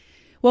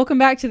Welcome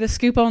back to the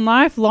Scoop on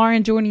Life.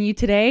 Lauren joining you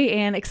today,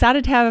 and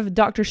excited to have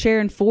Dr.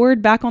 Sharon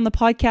Ford back on the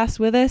podcast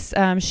with us.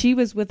 She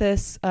was with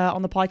us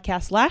on the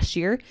podcast last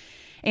year,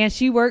 and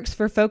she works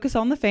for Focus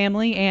on the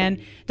Family.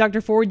 And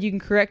Dr. Ford, you can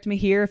correct me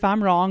here if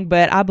I'm wrong,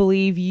 but I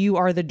believe you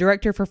are the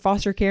Director for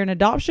Foster Care and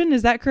Adoption.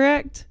 Is that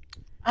correct?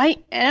 I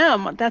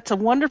am. That's a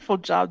wonderful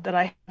job that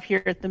I have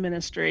here at the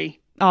ministry.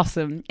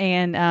 Awesome.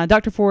 And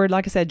Dr. Ford,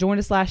 like I said, joined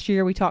us last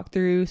year. We talked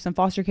through some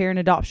foster care and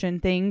adoption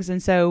things.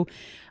 And so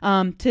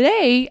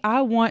today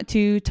I want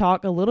to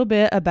talk a little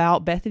bit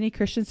about Bethany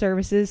Christian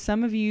Services.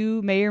 Some of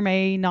you may or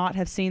may not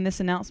have seen this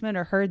announcement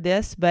or heard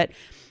this, but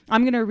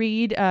I'm going to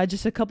read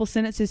just a couple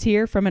sentences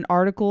here from an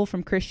article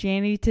from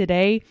Christianity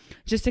Today,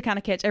 just to kind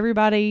of catch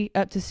everybody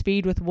up to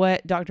speed with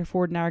what Dr.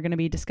 Ford and I are going to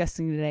be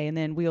discussing today. And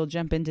then we'll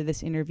jump into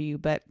this interview.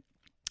 But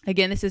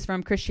again, this is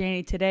from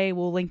Christianity Today.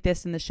 We'll link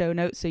this in the show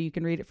notes so you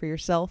can read it for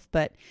yourself.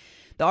 But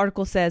the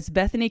article says,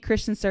 Bethany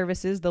Christian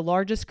Services, the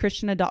largest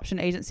Christian adoption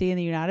agency in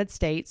the United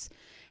States,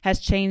 has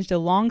changed a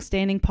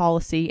long-standing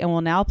policy and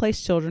will now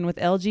place children with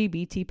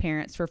LGBT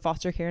parents for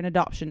foster care and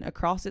adoption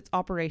across its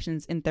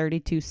operations in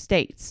 32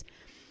 states.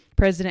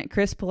 President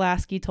Chris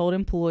Pulaski told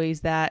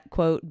employees that,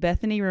 quote,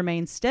 Bethany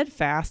remains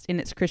steadfast in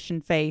its Christian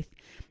faith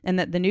and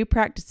that the new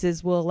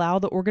practices will allow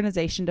the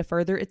organization to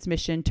further its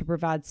mission to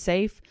provide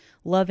safe,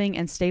 loving,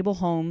 and stable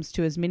homes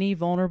to as many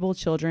vulnerable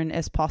children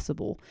as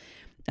possible.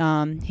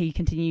 He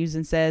continues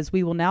and says,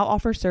 we will now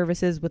offer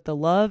services with the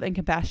love and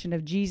compassion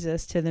of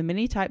Jesus to the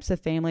many types of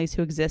families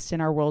who exist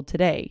in our world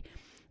today.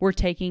 We're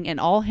taking an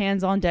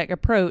all-hands-on-deck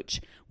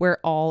approach where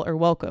all are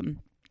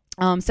welcome.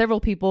 Several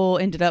people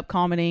ended up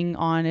commenting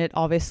on it.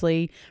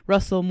 Obviously,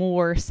 Russell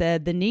Moore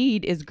said the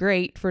need is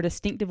great for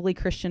distinctively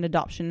Christian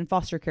adoption and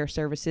foster care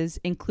services,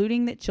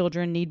 including that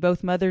children need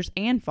both mothers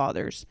and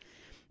fathers.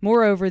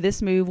 Moreover,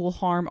 this move will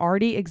harm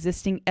already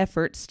existing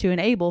efforts to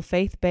enable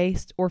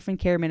faith-based orphan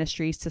care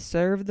ministries to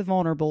serve the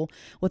vulnerable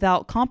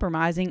without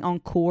compromising on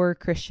core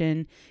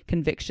Christian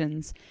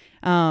convictions.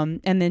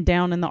 And then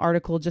down in the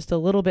article, just a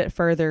little bit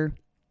further,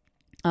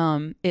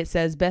 it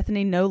says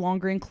Bethany no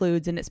longer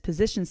includes in its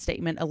position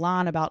statement a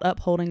line about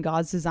upholding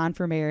God's design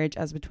for marriage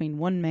as between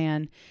one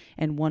man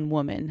and one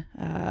woman.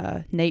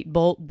 Nate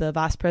Bolt, the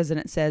vice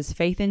president, says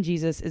faith in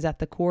Jesus is at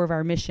the core of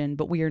our mission,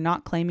 but we are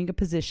not claiming a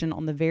position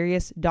on the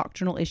various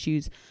doctrinal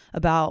issues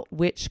about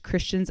which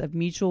Christians of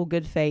mutual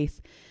good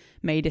faith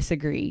may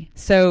disagree.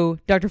 So,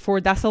 Dr.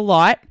 Ford, that's a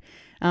lot.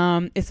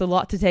 It's a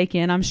lot to take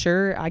in, I'm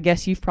sure. I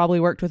guess you've probably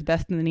worked with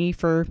Bethany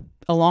for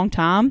a long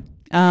time.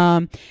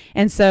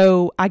 And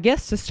so I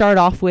guess to start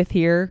off with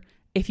here,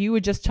 if you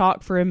would just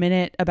talk for a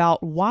minute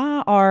about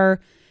why are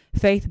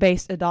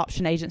faith-based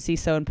adoption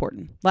agencies so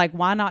important? Like,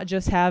 why not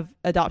just have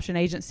adoption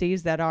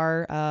agencies that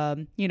are,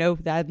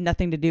 that have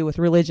nothing to do with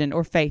religion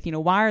or faith?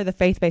 Why are the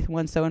faith-based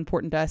ones so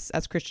important to us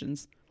as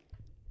Christians?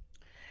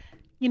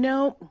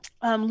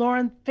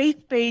 Lauren,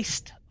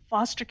 faith-based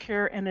foster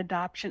care and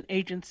adoption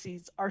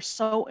agencies are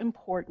so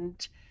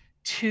important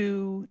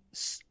to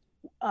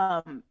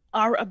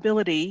our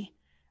ability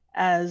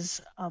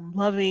as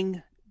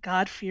loving,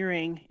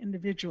 God-fearing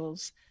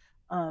individuals,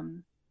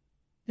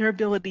 their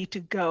ability to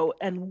go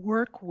and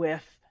work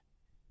with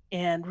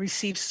and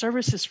receive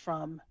services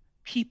from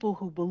people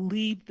who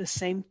believe the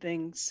same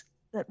things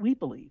that we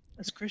believe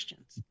as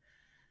Christians.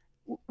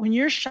 When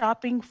you're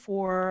shopping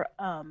for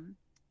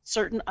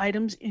certain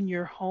items in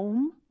your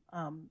home,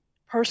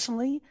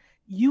 personally,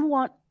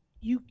 you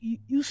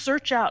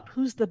search out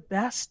who's the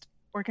best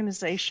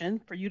organization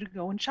for you to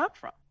go and shop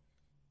from.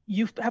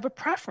 You have a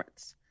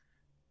preference.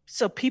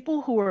 So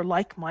people who are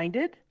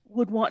like-minded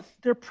would want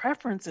their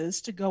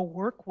preferences to go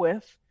work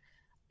with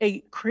a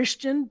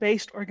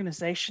Christian-based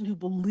organization who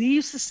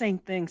believes the same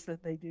things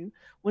that they do.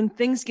 When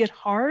things get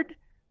hard,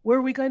 where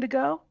are we going to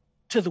go?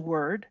 To the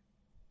Word.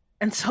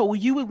 And so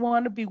you would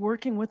want to be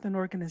working with an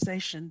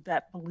organization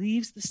that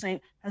believes the same,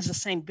 has the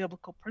same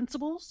biblical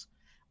principles,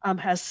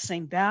 has the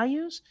same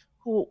values,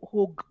 who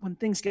when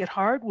things get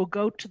hard, will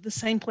go to the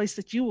same place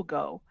that you will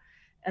go.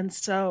 And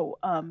so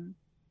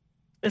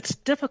it's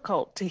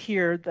difficult to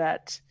hear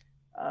that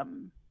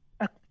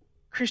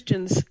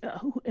Christians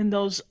who in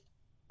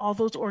all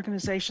those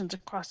organizations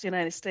across the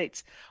United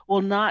States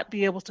will not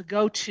be able to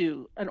go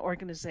to an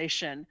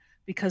organization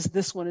because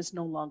this one is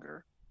no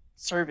longer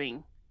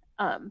serving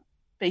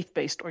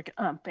faith-based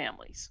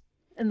families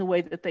in the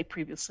way that they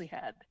previously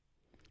had.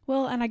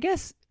 Well, and I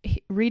guess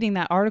reading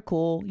that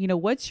article,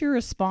 what's your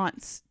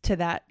response to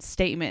that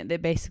statement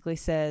that basically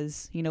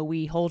says,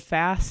 we hold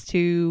fast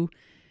to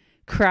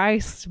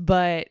Christ,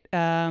 but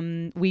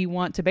we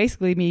want to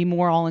basically be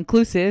more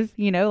all-inclusive,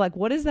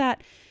 what is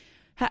that?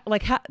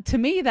 How, to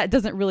me, that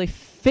doesn't really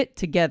fit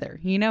together.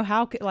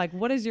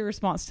 What is your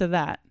response to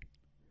that?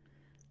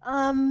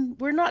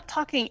 We're not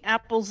talking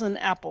apples and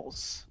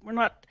apples.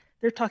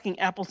 They're talking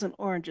apples and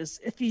oranges.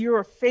 If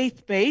you're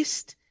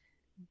faith-based,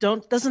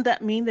 doesn't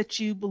that mean that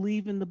you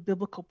believe in the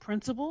biblical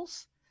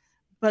principles?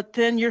 But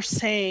then you're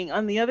saying,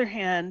 on the other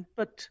hand,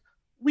 but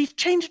we've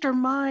changed our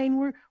mind.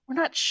 We're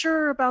not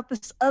sure about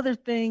this other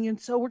thing, and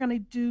so we're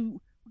going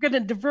to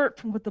divert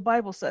from what the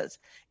Bible says.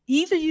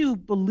 Either you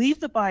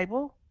believe the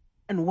Bible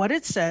and what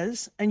it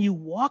says, and you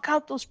walk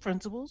out those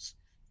principles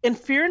in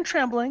fear and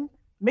trembling,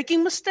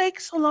 making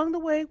mistakes along the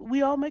way.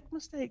 We all make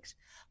mistakes,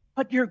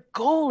 but your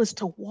goal is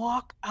to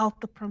walk out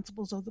the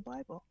principles of the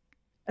Bible.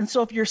 And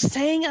so if you're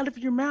saying out of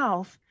your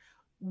mouth,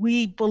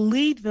 we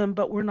believe them,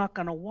 but we're not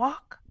going to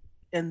walk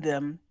in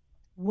them,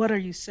 what are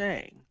you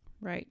saying?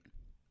 Right.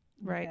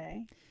 Right.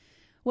 Okay.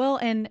 Well,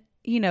 and,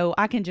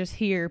 I can just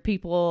hear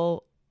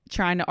people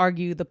trying to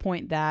argue the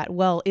point that,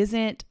 well,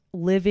 isn't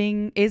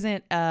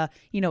a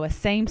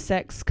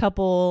same-sex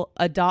couple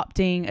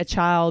adopting a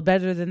child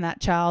better than that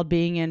child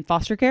being in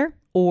foster care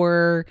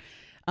or,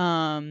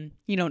 an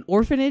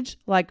orphanage?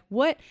 Like,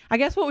 what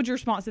would your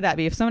response to that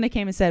be if somebody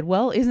came and said,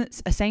 well,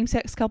 isn't a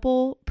same-sex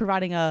couple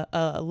providing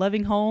a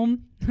loving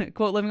home,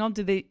 quote, loving home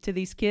to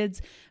these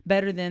kids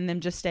better than them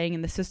just staying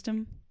in the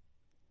system?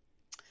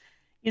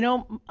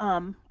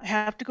 I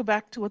have to go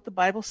back to what the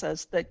Bible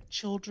says, that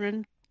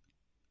children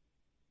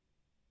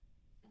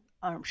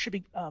should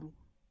be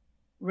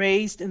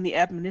raised in the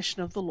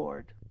admonition of the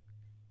Lord,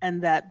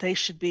 and that they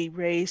should be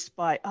raised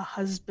by a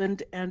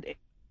husband and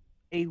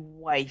a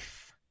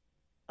wife,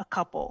 a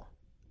couple.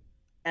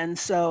 And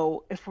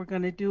so if we're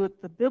going to do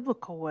it the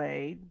biblical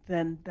way,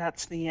 then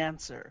that's the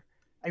answer.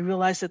 I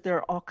realize that there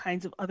are all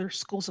kinds of other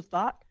schools of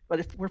thought, but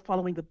if we're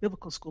following the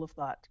biblical school of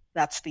thought,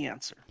 that's the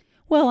answer.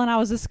 Well, and I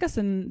was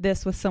discussing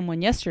this with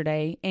someone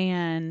yesterday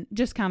and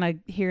just kind of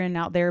hearing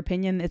out their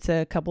opinion. It's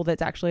a couple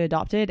that's actually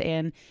adopted.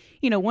 And,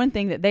 one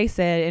thing that they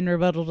said in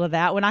rebuttal to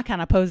that, when I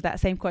kind of posed that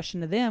same question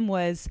to them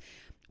was,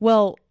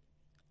 well,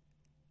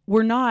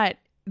 we're not,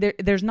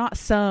 there's not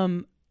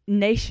some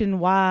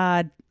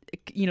nationwide,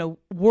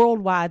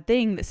 worldwide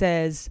thing that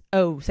says,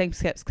 oh,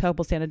 same-sex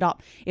couples can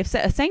adopt. If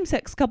a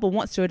same-sex couple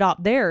wants to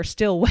adopt, they're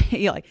still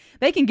like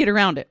they can get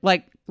around it.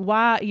 Like,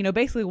 why,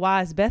 basically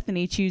why is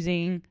Bethany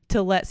choosing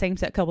to let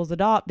same-sex couples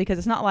adopt? Because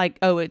it's not like,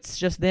 oh, it's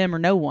just them or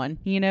no one,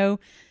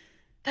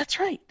 That's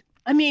right.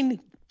 I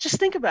mean, just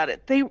think about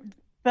it.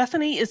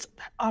 Bethany is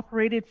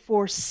operated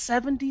for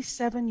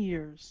 77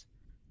 years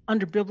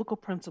under biblical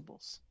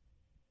principles.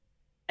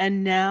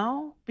 And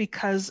now,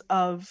 because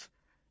of,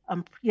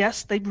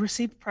 yes, they've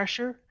received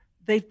pressure.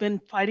 They've been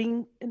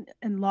fighting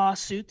in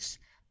lawsuits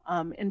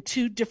in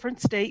 2 different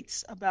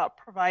states about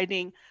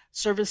providing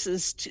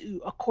services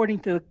according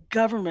to the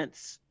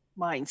government's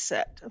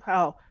mindset of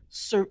how,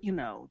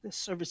 the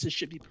services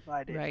should be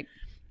provided. Right.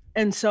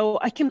 And so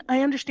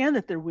I understand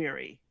that they're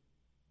weary,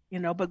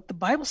 but the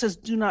Bible says,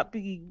 do not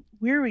be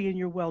weary in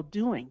your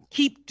well-doing.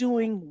 Keep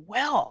doing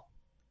well.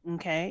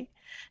 Okay.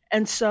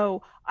 And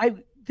so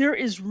there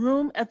is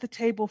room at the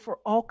table for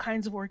all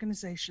kinds of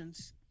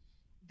organizations.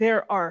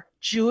 There are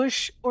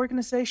Jewish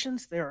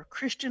organizations, there are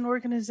Christian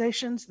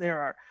organizations,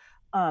 there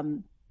are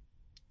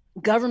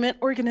government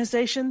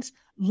organizations.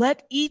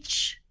 Let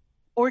each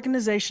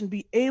organization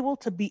be able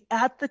to be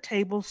at the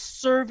table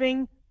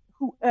serving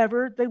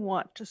whoever they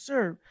want to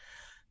serve.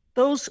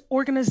 Those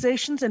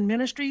organizations and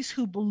ministries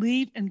who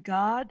believe in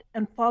God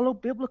and follow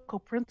biblical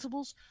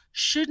principles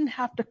shouldn't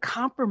have to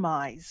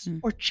compromise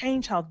or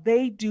change how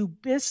they do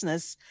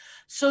business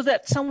so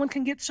that someone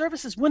can get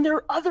services when there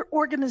are other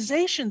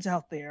organizations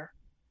out there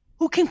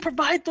who can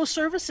provide those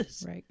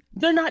services. Right.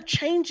 They're not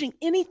changing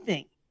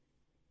anything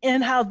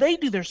in how they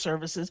do their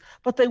services,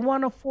 but they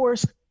want to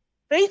force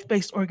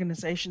faith-based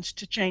organizations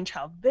to change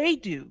how they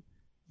do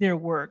their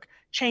work,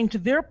 change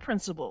their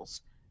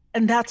principles.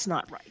 And that's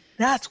not right.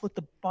 That's what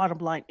the bottom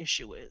line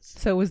issue is.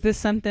 So was this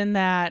something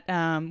that,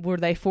 were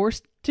they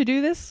forced to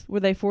do this? Were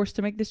they forced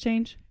to make this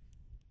change?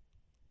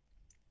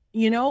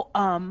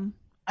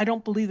 I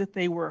don't believe that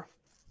they were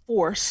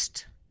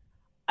forced.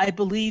 I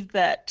believe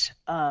that,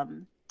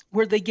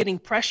 were they getting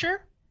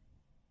pressure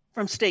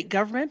from state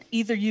government?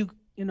 Either you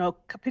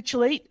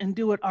capitulate and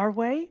do it our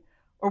way,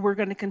 or we're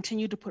going to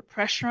continue to put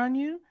pressure on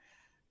you.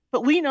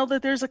 But we know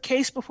that there's a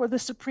case before the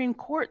Supreme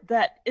Court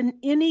that in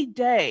any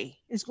day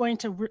is going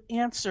to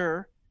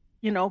answer,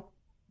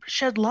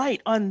 shed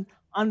light on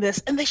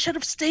this. And they should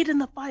have stayed in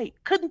the fight.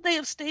 Couldn't they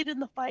have stayed in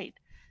the fight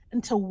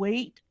until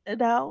wait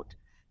it out?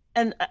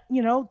 And,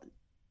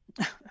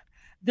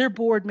 their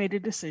board made a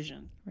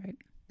decision. Right.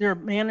 Their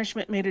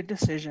management made a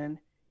decision.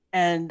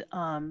 And,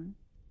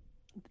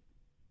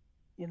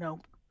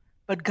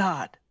 but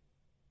God,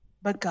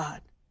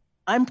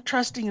 I'm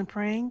trusting and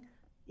praying,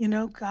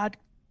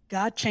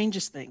 God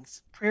changes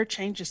things. Prayer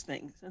changes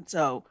things. And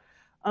so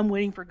I'm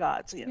waiting for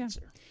God's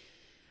answer. Yeah.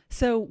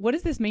 So what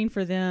does this mean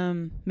for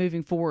them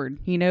moving forward?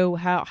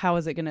 How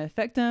is it going to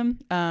affect them?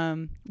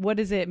 What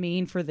does it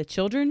mean for the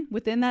children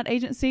within that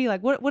agency?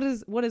 Like what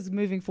does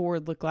moving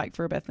forward look like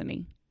for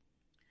Bethany?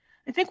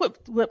 I think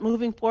what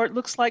moving forward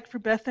looks like for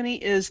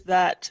Bethany is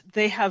that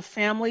they have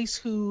families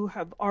who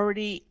have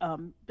already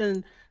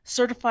been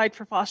certified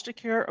for foster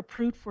care,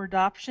 approved for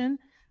adoption,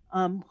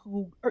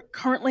 who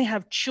currently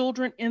have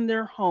children in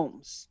their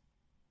homes.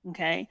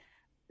 Okay.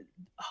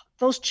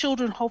 Those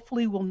children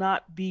hopefully will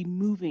not be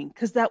moving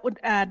because that would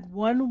add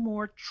one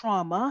more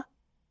trauma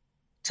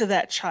to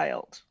that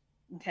child.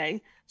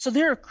 Okay. So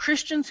there are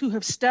Christians who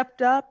have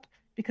stepped up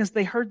because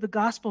they heard the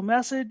gospel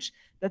message.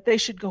 that they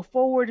should go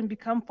forward and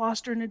become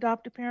foster and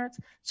adoptive parents.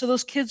 So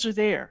those kids are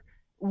there.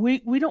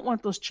 We don't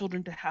want those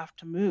children to have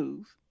to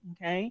move.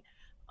 Okay.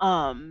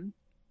 Um,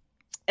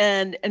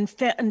 and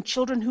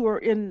children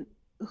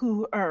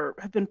who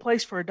have been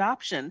placed for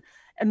adoption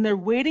and they're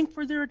waiting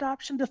for their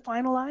adoption to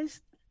finalize,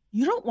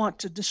 you don't want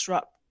to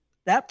disrupt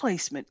that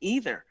placement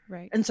either.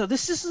 Right. And so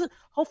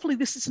hopefully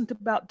this isn't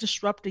about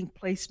disrupting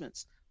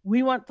placements.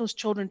 We want those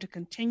children to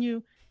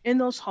continue in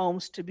those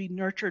homes to be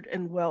nurtured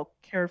and well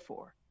cared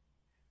for.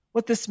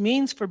 What this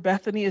means for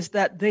Bethany is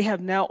that they have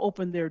now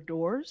opened their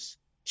doors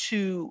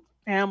to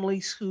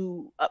families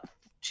to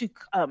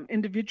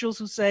individuals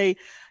who say,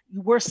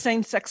 we're a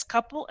same-sex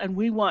couple and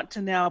we want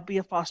to now be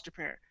a foster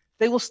parent.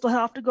 They will still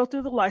have to go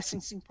through the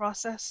licensing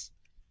process.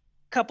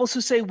 Couples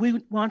who say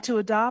we want to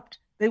adopt,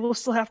 they will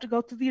still have to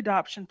go through the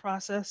adoption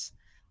process.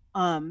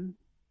 And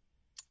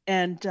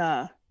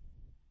the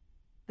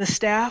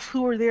staff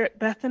who are there at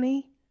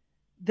Bethany,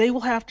 they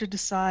will have to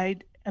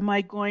decide, am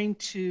I going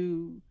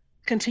to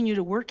continue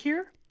to work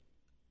here?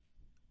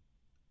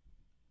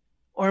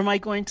 Or am I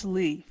going to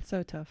leave?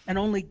 So tough. And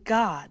only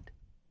God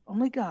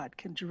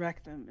can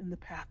direct them in the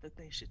path that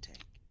they should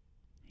take.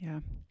 Yeah.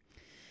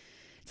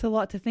 It's a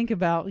lot to think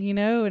about,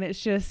 and it's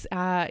just,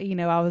 I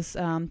was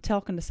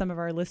talking to some of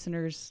our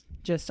listeners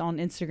just on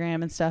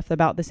Instagram and stuff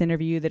about this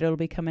interview that it'll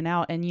be coming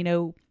out.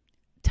 And,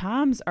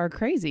 times are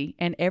crazy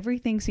and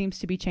everything seems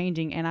to be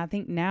changing. And I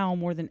think now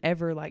more than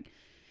ever, like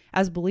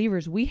as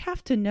believers, we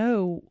have to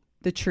know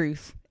the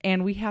truth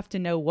and we have to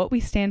know what we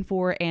stand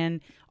for.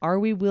 And are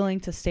we willing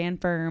to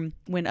stand firm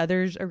when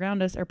others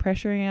around us are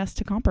pressuring us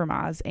to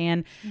compromise?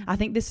 And I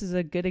think this is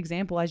a good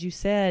example. As you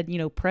said,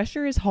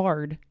 pressure is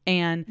hard,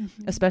 and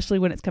especially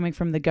when it's coming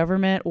from the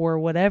government or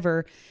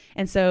whatever.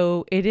 And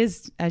so it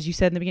is, as you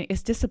said in the beginning,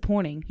 it's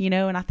disappointing,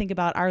 and I think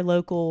about our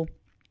local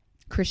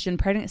Christian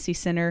pregnancy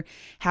center,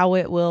 how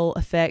it will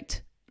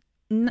affect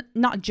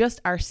not just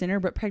our center,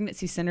 but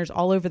pregnancy centers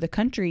all over the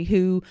country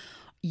who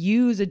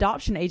use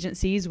adoption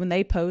agencies when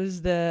they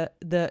pose the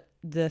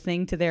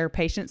thing to their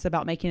patients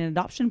about making an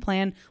adoption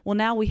plan. Well,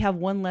 now we have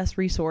one less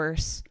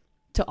resource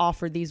to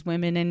offer these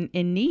women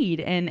in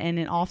need and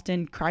in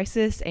often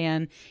crisis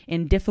and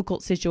in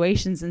difficult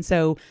situations. And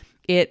so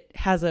it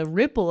has a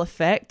ripple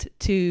effect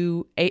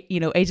to,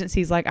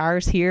 agencies like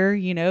ours here,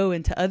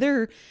 and to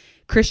other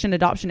Christian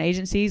adoption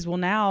agencies. Well,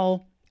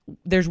 now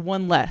there's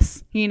one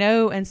less,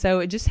 and so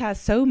it just has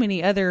so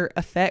many other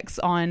effects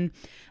on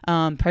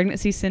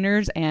pregnancy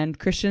centers and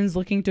Christians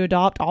looking to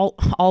adopt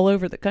all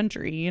over the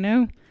country,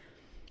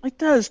 It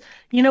does.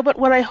 But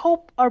what I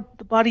hope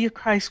the body of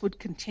Christ would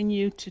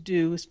continue to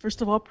do is,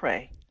 first of all,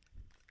 pray.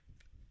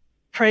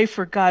 Pray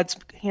for God's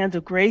hand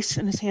of grace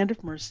and his hand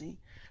of mercy.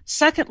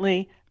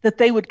 Secondly, that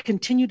they would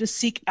continue to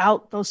seek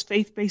out those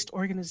faith-based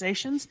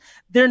organizations.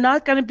 They're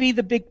not going to be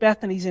the big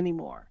Bethanys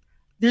anymore.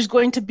 There's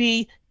going to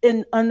be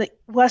on the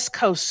West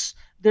Coast,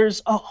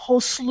 there's a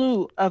whole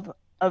slew of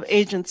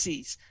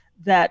agencies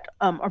that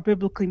are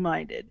biblically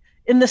minded.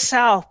 In the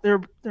South,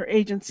 there are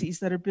agencies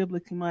that are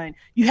biblically minded.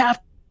 You have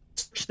to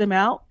search them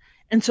out.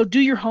 And so do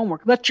your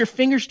homework. Let your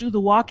fingers do the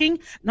walking,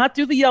 not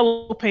through the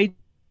yellow pages,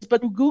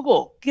 but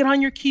Google. Get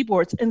on your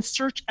keyboards and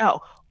search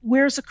out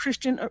where's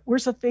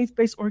a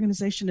faith-based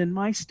organization in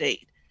my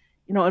state,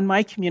 in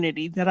my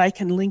community that I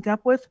can link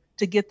up with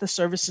to get the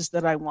services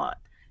that I want.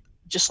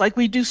 Just like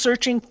we do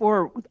searching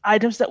for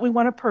items that we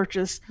want to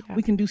purchase,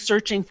 we can do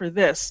searching for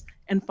this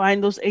and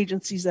find those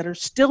agencies that are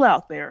still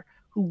out there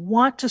who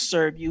want to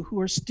serve you, who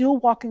are still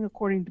walking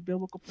according to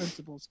biblical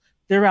principles.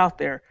 They're out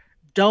there.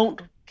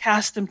 Don't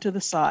cast them to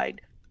the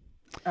side.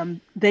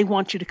 They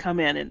want you to come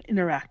in and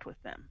interact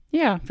with them.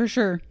 Yeah, for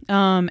sure.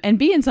 And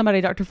being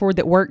somebody, Dr. Ford,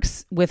 that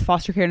works with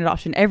foster care and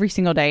adoption every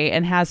single day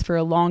and has for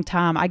a long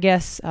time, I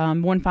guess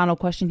one final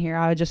question here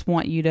I just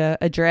want you to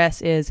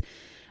address is,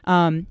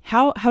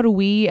 how do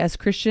we as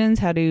Christians,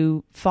 how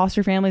do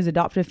foster families,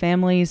 adoptive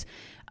families,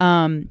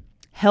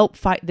 help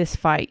fight this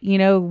fight?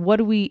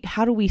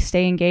 How do we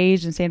stay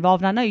engaged and stay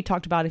involved? And I know you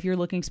talked about if you're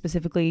looking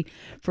specifically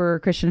for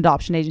Christian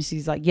adoption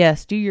agencies, like,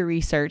 yes, do your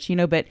research,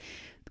 but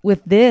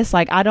with this,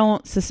 like, I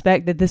don't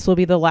suspect that this will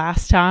be the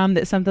last time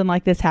that something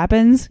like this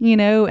happens,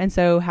 and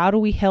so how do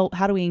we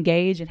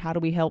engage and how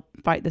do we help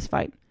fight this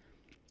fight?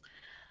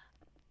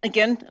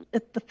 Again,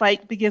 the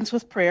fight begins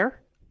with prayer.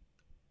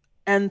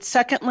 And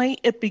secondly,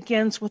 it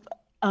begins with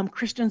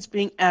Christians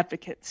being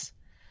advocates.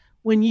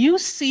 When you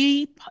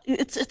see,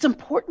 it's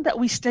important that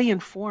we stay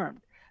informed.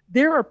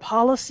 There are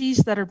policies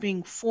that are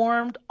being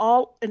formed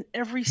all in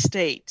every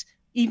state,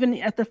 even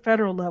at the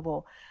federal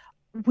level.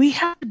 We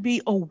have to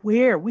be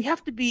aware. We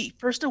have to be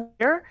first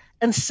aware,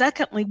 and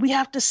secondly, we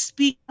have to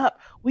speak up.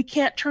 We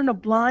can't turn a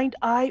blind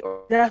eye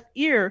or deaf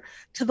ear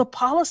to the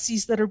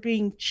policies that are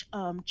being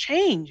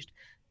changed.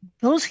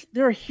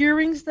 There are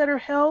hearings that are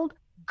held.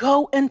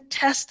 Go and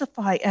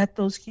testify at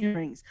those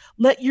hearings.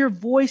 Let your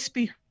voice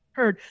be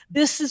heard.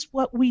 This is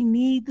what we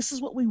need. This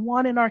is what we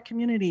want in our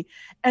community.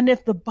 And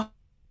if the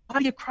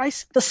body of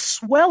Christ, the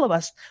swell of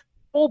us, the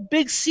whole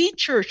big C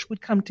church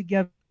would come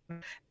together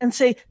and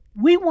say,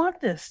 we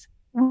want this.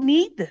 We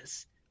need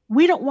this.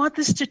 We don't want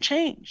this to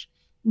change.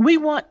 We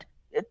want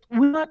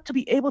to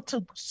be able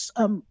to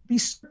be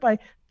served by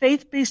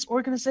faith-based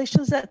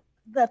organizations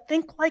that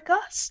think like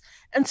us,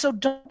 and so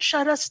don't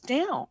shut us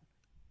down.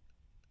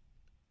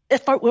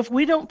 If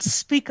we don't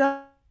speak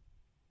up,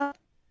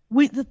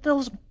 we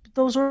those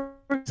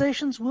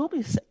organizations will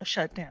be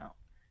shut down,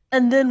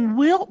 and then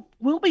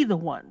we'll be the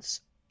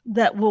ones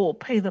that will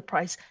pay the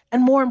price.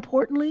 And more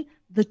importantly,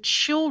 the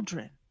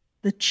children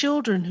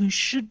who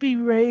should be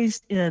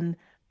raised in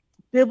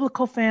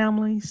biblical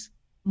families,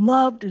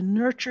 loved and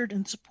nurtured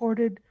and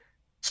supported,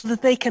 so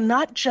that they can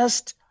not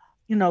just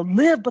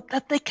live, but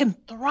that they can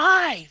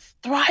thrive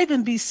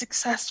and be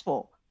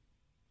successful.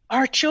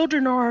 Our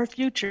children are our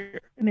future,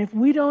 and if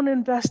we don't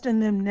invest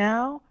in them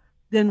now,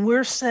 then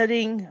we're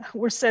setting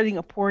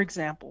a poor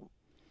example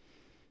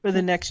for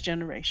the next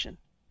generation.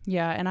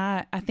 Yeah, and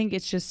I think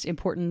it's just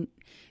important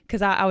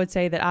because I would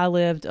say that I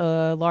lived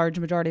a large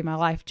majority of my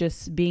life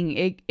just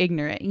being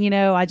ignorant.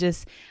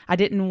 I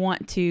didn't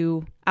want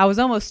to, I was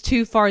almost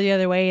too far the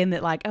other way in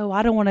that, like, oh,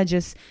 I don't want to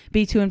just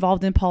be too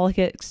involved in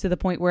politics to the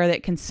point where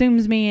that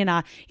consumes me. And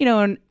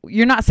and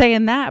you're not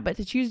saying that, but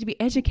to choose to be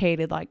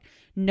educated, like,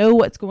 know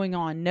what's going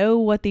on, know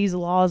what these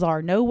laws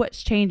are, know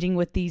what's changing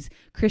with these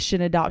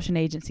Christian adoption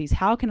agencies.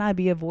 How can I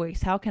be a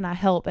voice? How can I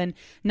help? And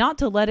not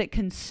to let it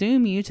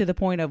consume you to the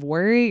point of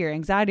worry or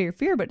anxiety or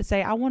fear, but to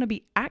say, I want to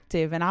be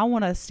active and I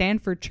want to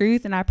stand for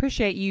truth. And I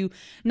appreciate you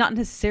not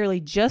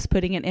necessarily just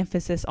putting an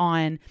emphasis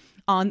on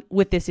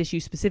with this issue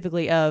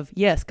specifically of,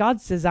 yes,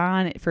 God's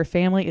design for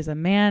family is a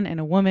man and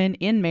a woman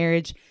in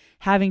marriage,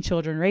 having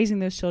children, raising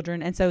those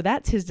children. And so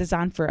that's his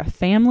design for a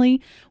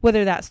family,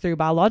 whether that's through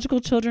biological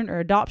children or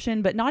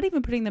adoption, but not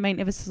even putting the main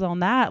emphasis on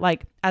that,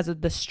 like as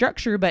the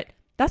structure, but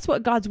that's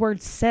what God's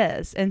word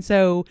says. And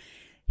so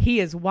he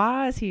is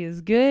wise, he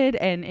is good,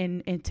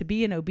 and to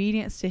be in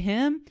obedience to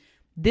him,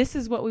 this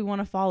is what we want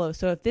to follow.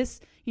 So if this,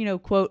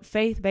 quote,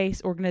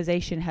 faith-based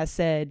organization has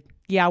said,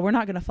 yeah, we're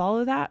not going to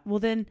follow that, well,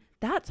 then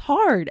that's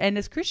hard. And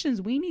as Christians,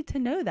 we need to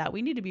know that.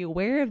 We need to be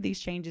aware of these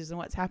changes and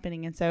what's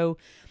happening. And so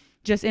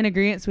just in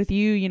agreement with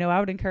you, I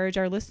would encourage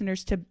our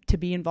listeners to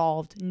be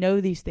involved,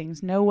 know these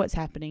things, know what's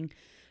happening,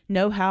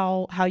 know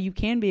how you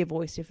can be a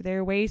voice. If there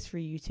are ways for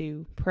you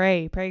to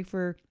pray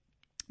for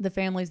the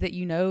families that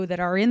that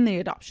are in the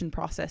adoption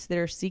process, that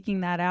are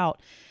seeking that out.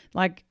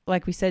 Like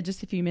we said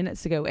just a few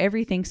minutes ago,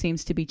 everything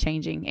seems to be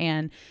changing,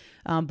 and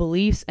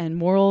beliefs and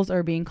morals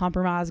are being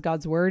compromised.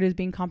 God's word is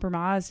being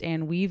compromised,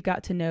 and we've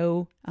got to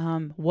know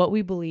what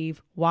we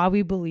believe, why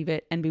we believe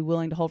it, and be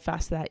willing to hold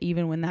fast to that,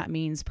 even when that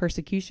means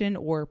persecution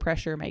or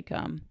pressure may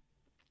come.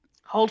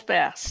 Hold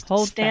fast.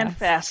 Stand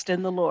fast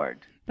in the Lord.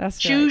 That's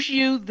Choose right.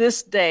 you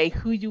this day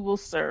who you will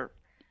serve.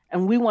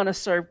 And we want to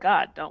serve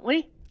God, don't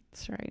we?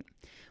 That's right.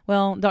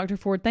 Well, Dr.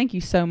 Ford, thank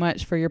you so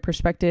much for your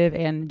perspective,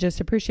 and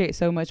just appreciate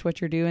so much what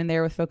you're doing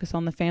there with Focus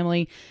on the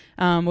Family.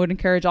 Would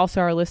encourage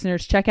also our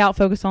listeners, check out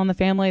Focus on the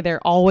Family.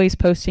 They're always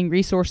posting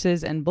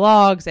resources and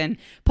blogs and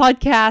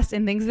podcasts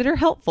and things that are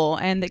helpful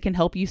and that can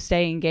help you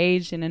stay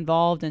engaged and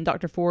involved. And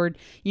Dr. Ford,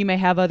 you may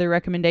have other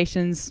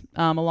recommendations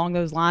along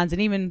those lines,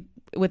 and even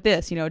with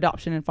this,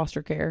 adoption and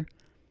foster care.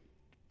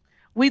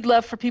 We'd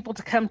love for people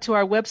to come to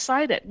our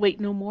website at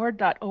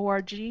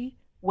waitnomore.org.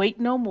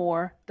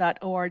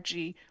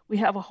 waitnomore.org. We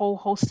have a whole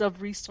host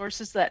of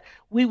resources that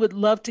we would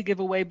love to give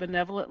away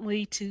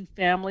benevolently to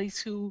families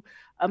who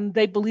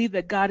they believe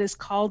that God has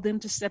called them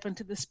to step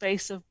into the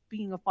space of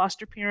being a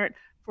foster parent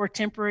for a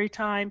temporary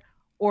time,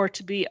 or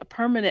to be a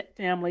permanent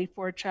family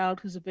for a child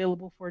who's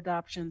available for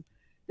adoption.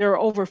 There are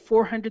over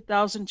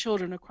 400,000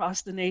 children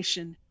across the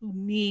nation who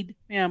need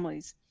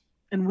families,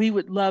 and we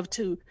would love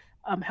to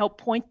help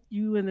point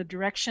you in the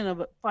direction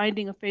of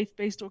finding a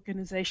faith-based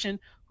organization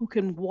who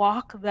can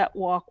walk that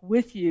walk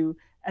with you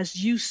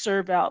as you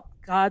serve out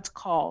God's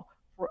call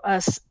for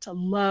us to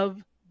love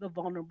the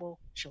vulnerable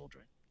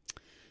children.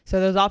 So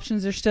those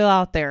options are still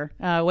out there.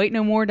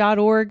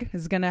 Waitnomore.org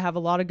is going to have a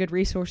lot of good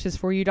resources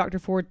for you. Dr.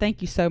 Ford,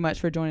 thank you so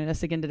much for joining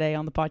us again today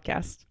on the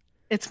podcast.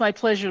 It's my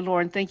pleasure,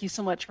 Lauren. Thank you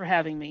so much for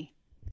having me.